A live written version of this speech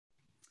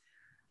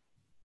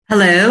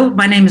Hello,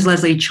 my name is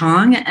Leslie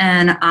Chong,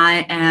 and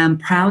I am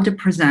proud to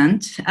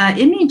present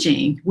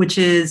Imugene, which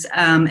is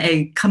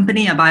a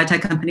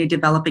biotech company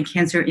developing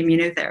cancer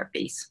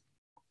immunotherapies.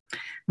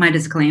 My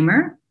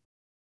disclaimer.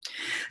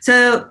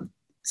 So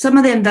some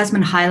of the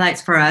investment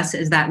highlights for us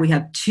is that we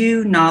have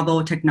two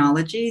novel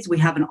technologies. We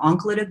have an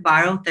oncolytic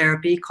viral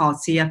therapy called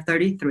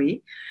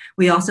CF33.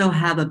 We also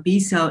have a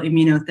B-cell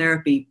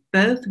immunotherapy.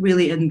 Both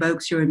really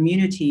invokes your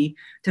immunity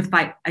to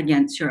fight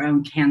against your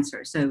own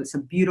cancer. So it's a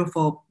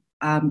beautiful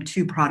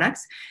two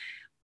products.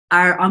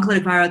 Our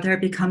oncolytic viral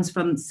therapy comes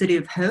from City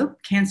of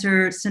Hope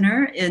Cancer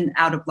Center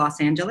out of Los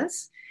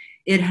Angeles.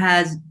 It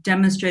has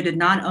demonstrated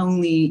not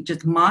only just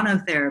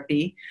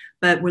monotherapy,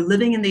 but we're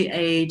living in the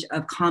age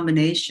of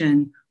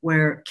combination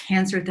where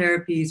cancer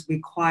therapies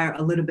require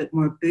a little bit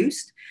more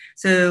boost.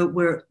 So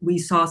we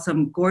saw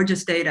some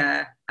gorgeous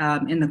data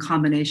in the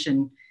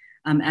combination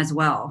as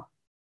well.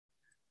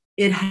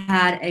 It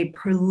had a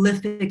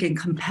prolific and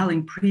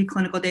compelling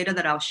preclinical data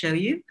that I'll show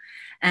you.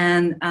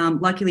 And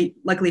luckily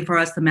for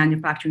us, the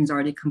manufacturing is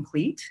already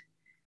complete.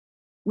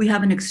 We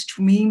have an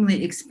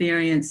extremely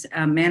experienced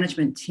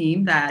management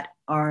team that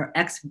are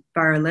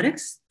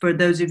ex-Viralytics. For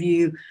those of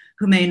you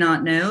who may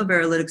not know,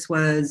 Viralytics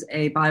was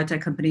a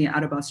biotech company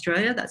out of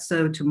Australia that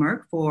sold to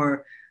Merck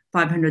for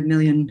 $500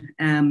 million,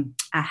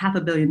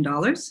 $500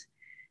 million.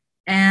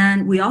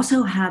 And we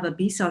also have a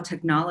B-cell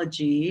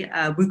technology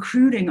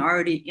recruiting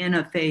already in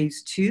a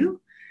phase 2.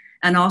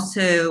 And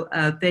also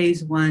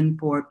phase 1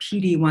 for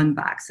PD-1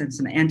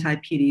 vaccines, an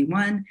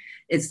anti-PD-1.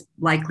 It's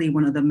likely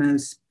one of the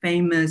most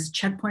famous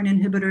checkpoint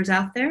inhibitors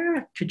out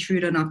there,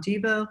 Keytruda and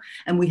Opdivo.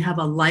 And we have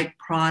a like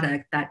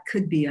product that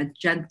could be a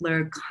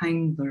gentler,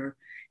 kinder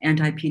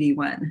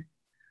anti-PD-1.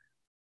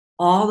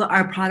 All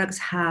our products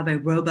have a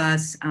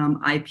robust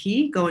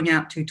IP going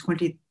out to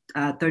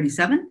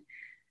 2037.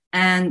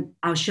 And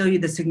I'll show you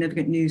the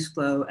significant news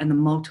flow and the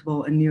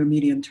multiple and near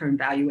medium-term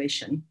value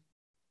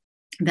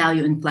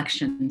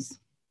inflections.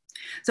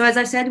 So as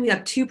I said, we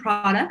have two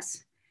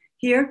products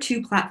here,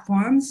 two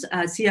platforms,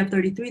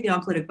 CF33, the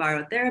oncolytic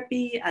viral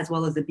therapy, as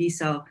well as the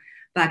B-cell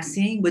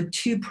vaccine with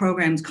two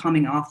programs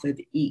coming off of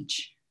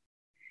each.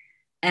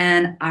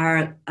 And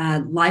our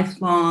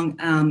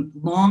lifelong,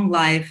 long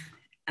life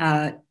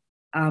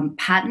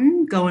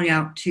patent going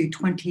out to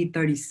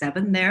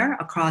 2037 there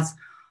across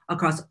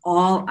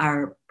all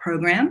our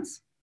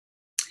programs.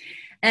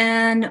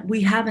 And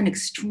we have an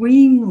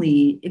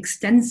extremely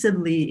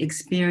extensively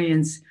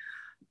experienced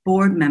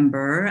board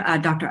member,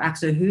 Dr.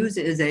 Axel Hughes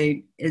is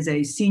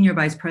a senior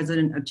vice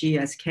president of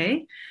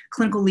GSK,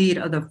 clinical lead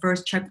of the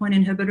first checkpoint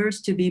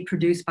inhibitors to be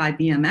produced by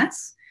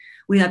BMS.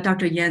 We have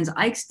Dr. Jens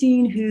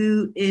Eichstein,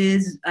 who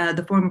is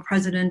the former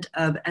president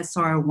of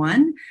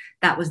SR1.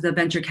 That was the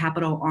venture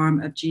capital arm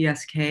of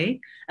GSK.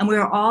 And we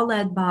are all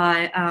led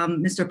by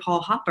Mr. Paul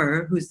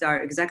Hopper, who's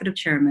our executive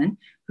chairman,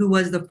 who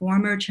was the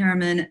former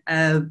chairman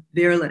of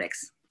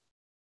Viralytics.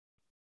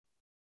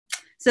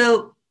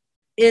 So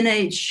in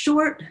a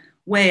short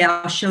way,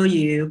 I'll show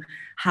you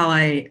how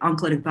an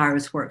oncolytic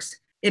virus works.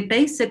 The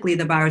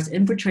virus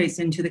infiltrates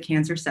into the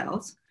cancer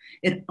cells.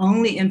 It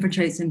only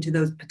infiltrates into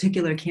those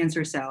particular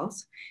cancer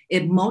cells.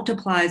 It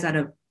multiplies at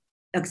an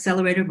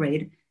accelerated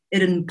rate.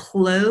 It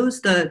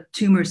implodes the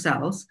tumor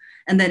cells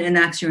and then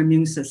enacts your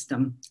immune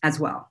system as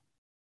well.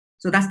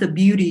 So that's the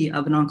beauty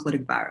of an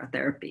oncolytic viral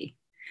therapy.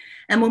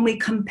 And when we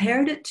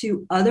compared it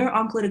to other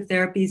oncolytic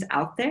therapies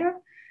out there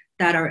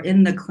that are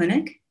in the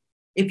clinic,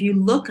 if you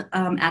look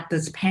at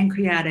this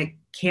pancreatic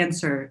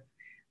cancer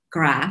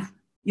graph,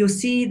 you'll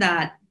see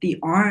that the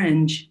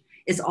orange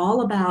is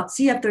all about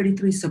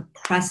CF33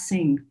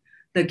 suppressing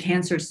the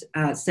cancer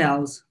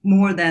cells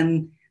more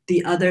than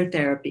the other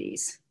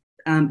therapies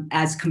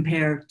as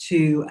compared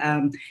to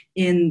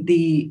in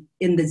the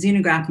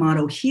xenograft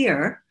model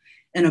here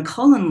in a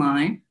colon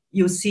line,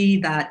 you'll see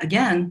that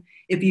again,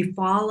 if you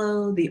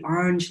follow the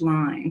orange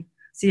line,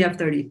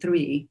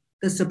 CF33,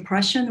 the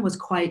suppression was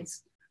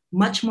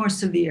much more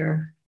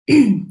severe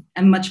and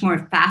much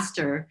more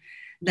faster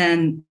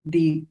than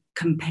the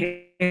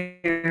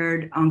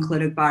compared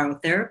oncolytic viral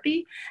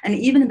therapy, and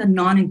even in the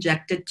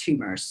non-injected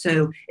tumors.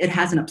 So it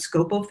has an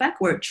abscopal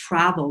effect where it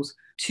travels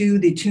to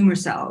the tumor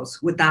cells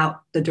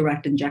without the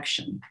direct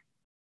injection.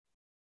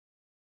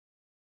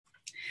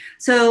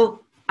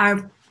 So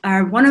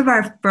one of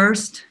our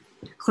first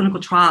clinical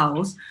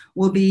trials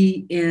will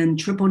be in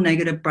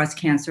triple-negative breast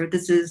cancer.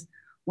 This is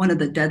one of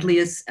the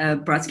deadliest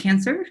breast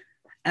cancer.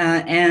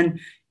 And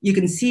you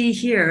can see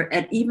here,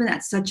 even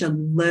at such a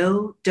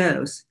low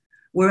dose,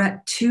 we're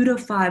at 2 to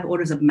 5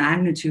 orders of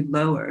magnitude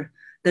lower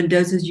than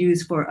doses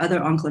used for other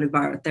oncolytic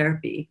viral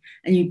therapy.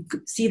 And you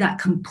see that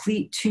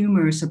complete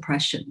tumor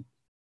suppression.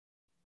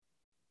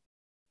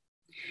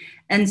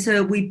 And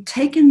so we've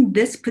taken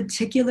this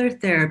particular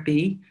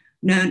therapy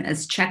known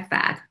as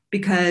CheckVac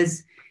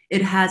because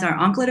it has our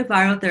oncolytic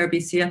viral therapy,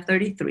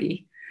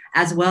 CF33,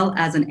 as well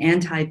as an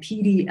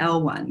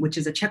anti-PD-L1, which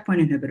is a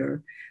checkpoint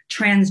inhibitor,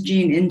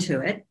 transgene into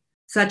it,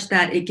 such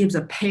that it gives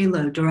a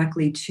payload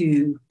directly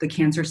to the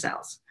cancer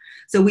cells.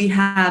 So we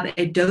have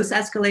a dose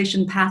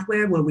escalation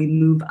pathway where we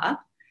move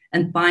up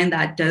and find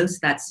that dose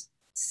that's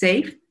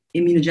safe,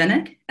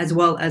 immunogenic, as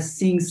well as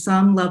seeing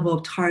some level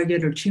of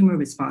target or tumor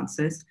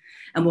responses.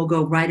 And we'll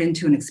go right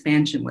into an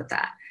expansion with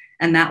that.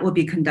 And that will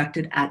be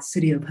conducted at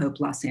City of Hope,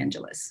 Los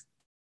Angeles.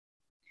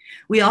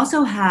 We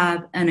also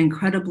have an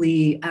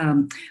incredibly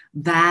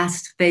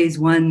vast phase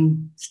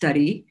 1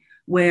 study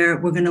where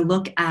we're going to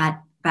look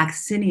at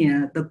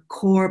vaccinia, the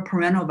core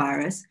parental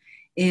virus,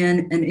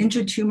 in an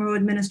intratumoral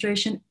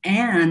administration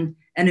and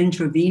an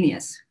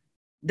intravenous.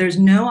 There's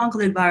no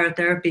oncolytic viral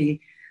therapy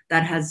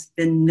that has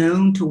been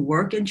known to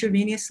work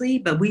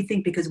intravenously, but we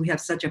think because we have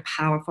such a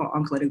powerful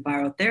oncolytic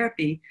viral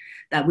therapy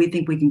that we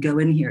think we can go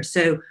in here.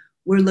 So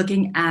we're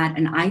looking at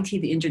an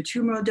IT, the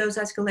intratumoral dose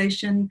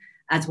escalation,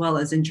 as well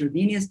as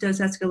intravenous dose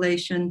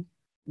escalation.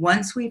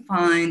 Once we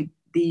find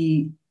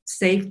the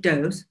safe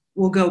dose,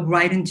 we'll go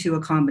right into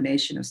a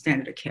combination of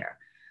standard of care.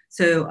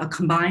 So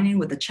combining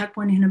with a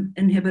checkpoint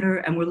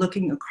inhibitor, and we're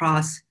looking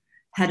across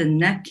head and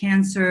neck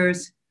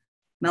cancers,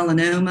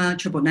 melanoma,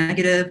 triple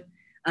negative,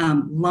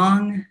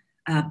 lung,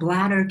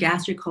 bladder,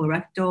 gastric,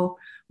 colorectal,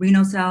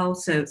 renal cell,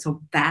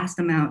 so vast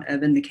amount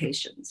of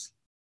indications.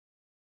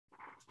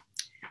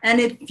 And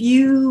if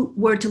you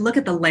were to look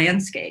at the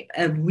landscape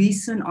of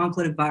recent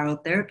oncolytic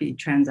viral therapy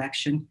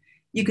transaction,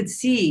 you could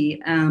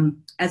see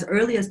as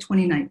early as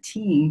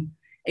 2019,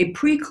 a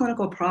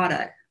preclinical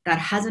product that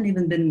hasn't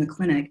even been in the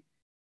clinic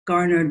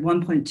garnered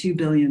 1.2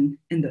 billion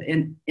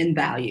in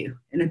value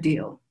in a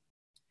deal.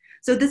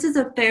 So this is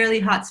a fairly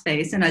hot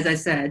space. And as I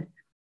said,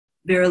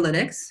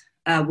 Viralytics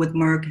with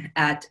Merck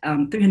at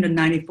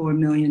 394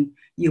 million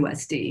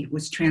USD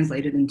was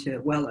translated into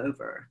well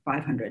over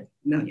 500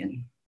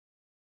 million.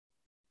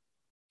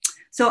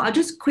 So I'll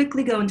just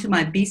quickly go into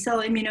my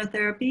B-cell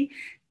immunotherapy.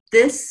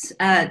 This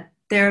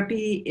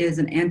therapy is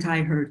an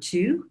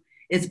anti-HER2.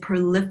 It's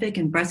prolific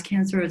in breast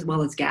cancer as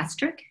well as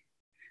gastric.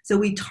 So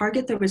we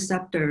target the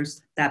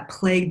receptors that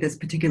plague this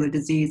particular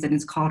disease, and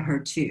it's called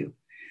HER2.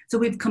 So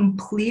we've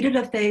completed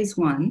a phase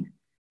 1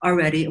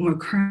 already, and we're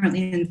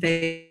currently in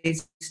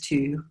phase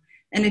 2.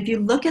 And if you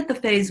look at the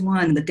phase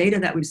 1, the data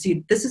that we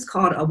see, this is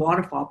called a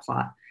waterfall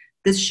plot.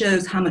 This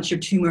shows how much your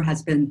tumor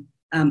has been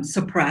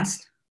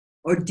suppressed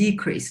or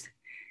decreased.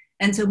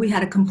 And so we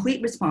had a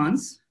complete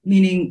response,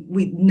 meaning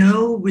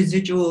no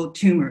residual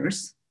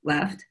tumors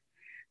left,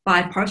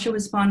 5 partial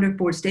responder,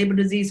 4 stable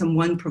disease, and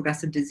 1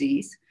 progressive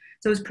disease.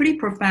 So it's pretty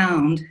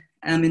profound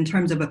in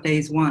terms of a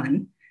phase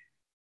 1.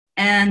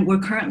 And we're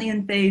currently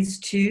in phase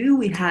 2.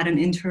 We had an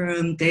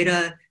interim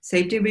data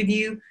safety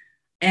review,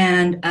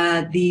 and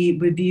the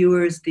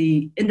reviewers,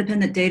 the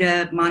independent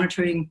data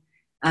monitoring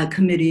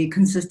committee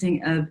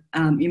consisting of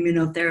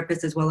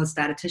immunotherapists as well as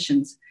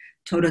statisticians,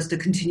 told us to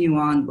continue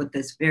on with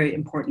this very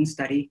important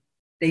study.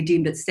 They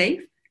deemed it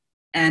safe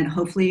and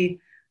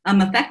hopefully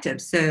effective.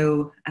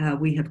 So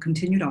we have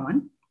continued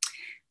on.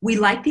 We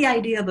like the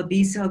idea of a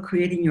B-cell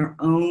creating your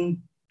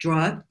own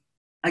drug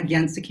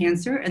against the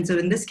cancer. And so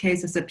in this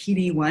case, it's a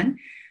PD-1.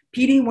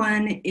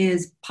 PD-1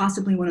 is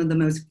possibly one of the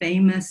most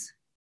famous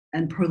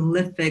and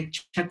prolific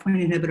checkpoint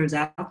inhibitors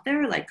out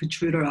there, like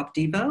Keytruda or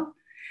Opdivo.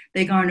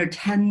 They garner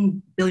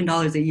 $10 billion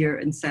a year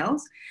in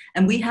sales.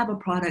 And we have a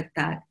product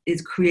that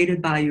is created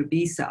by your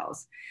B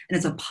cells. And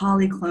it's a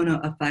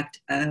polyclonal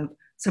effect of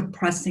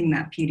suppressing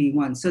that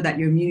PD-1 so that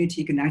your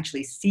immunity can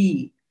actually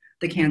see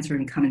the cancer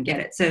and come and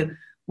get it. So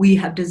we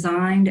have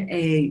designed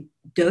a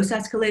dose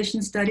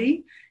escalation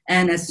study.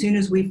 And as soon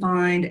as we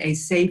find a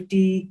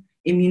safety,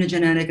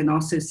 immunogenic, and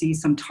also see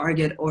some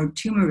target or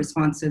tumor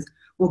responses,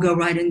 we'll go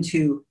right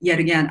into, yet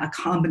again, a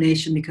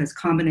combination, because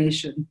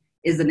combination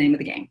is the name of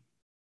the game.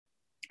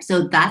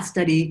 So that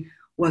study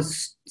will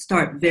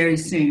start very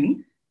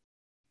soon.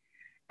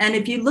 And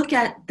if you look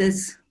at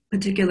this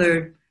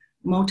particular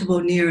multiple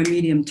near and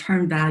medium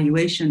term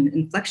valuation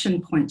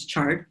inflection points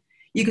chart,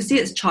 you can see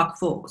it's chock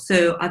full.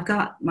 So I've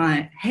got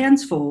my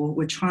hands full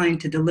with trying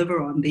to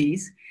deliver on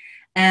these.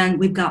 And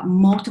we've got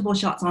multiple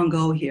shots on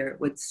goal here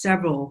with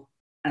several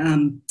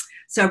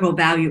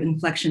value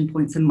inflection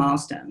points and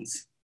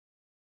milestones.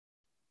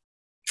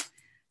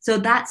 So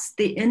that's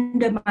the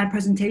end of my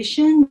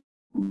presentation.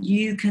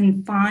 You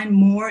can find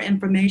more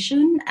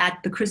information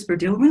at the CRISPR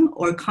Deal Room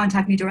or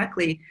contact me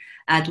directly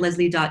at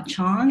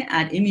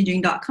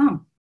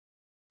leslie.chong@imugene.com.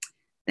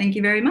 Thank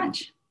you very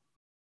much.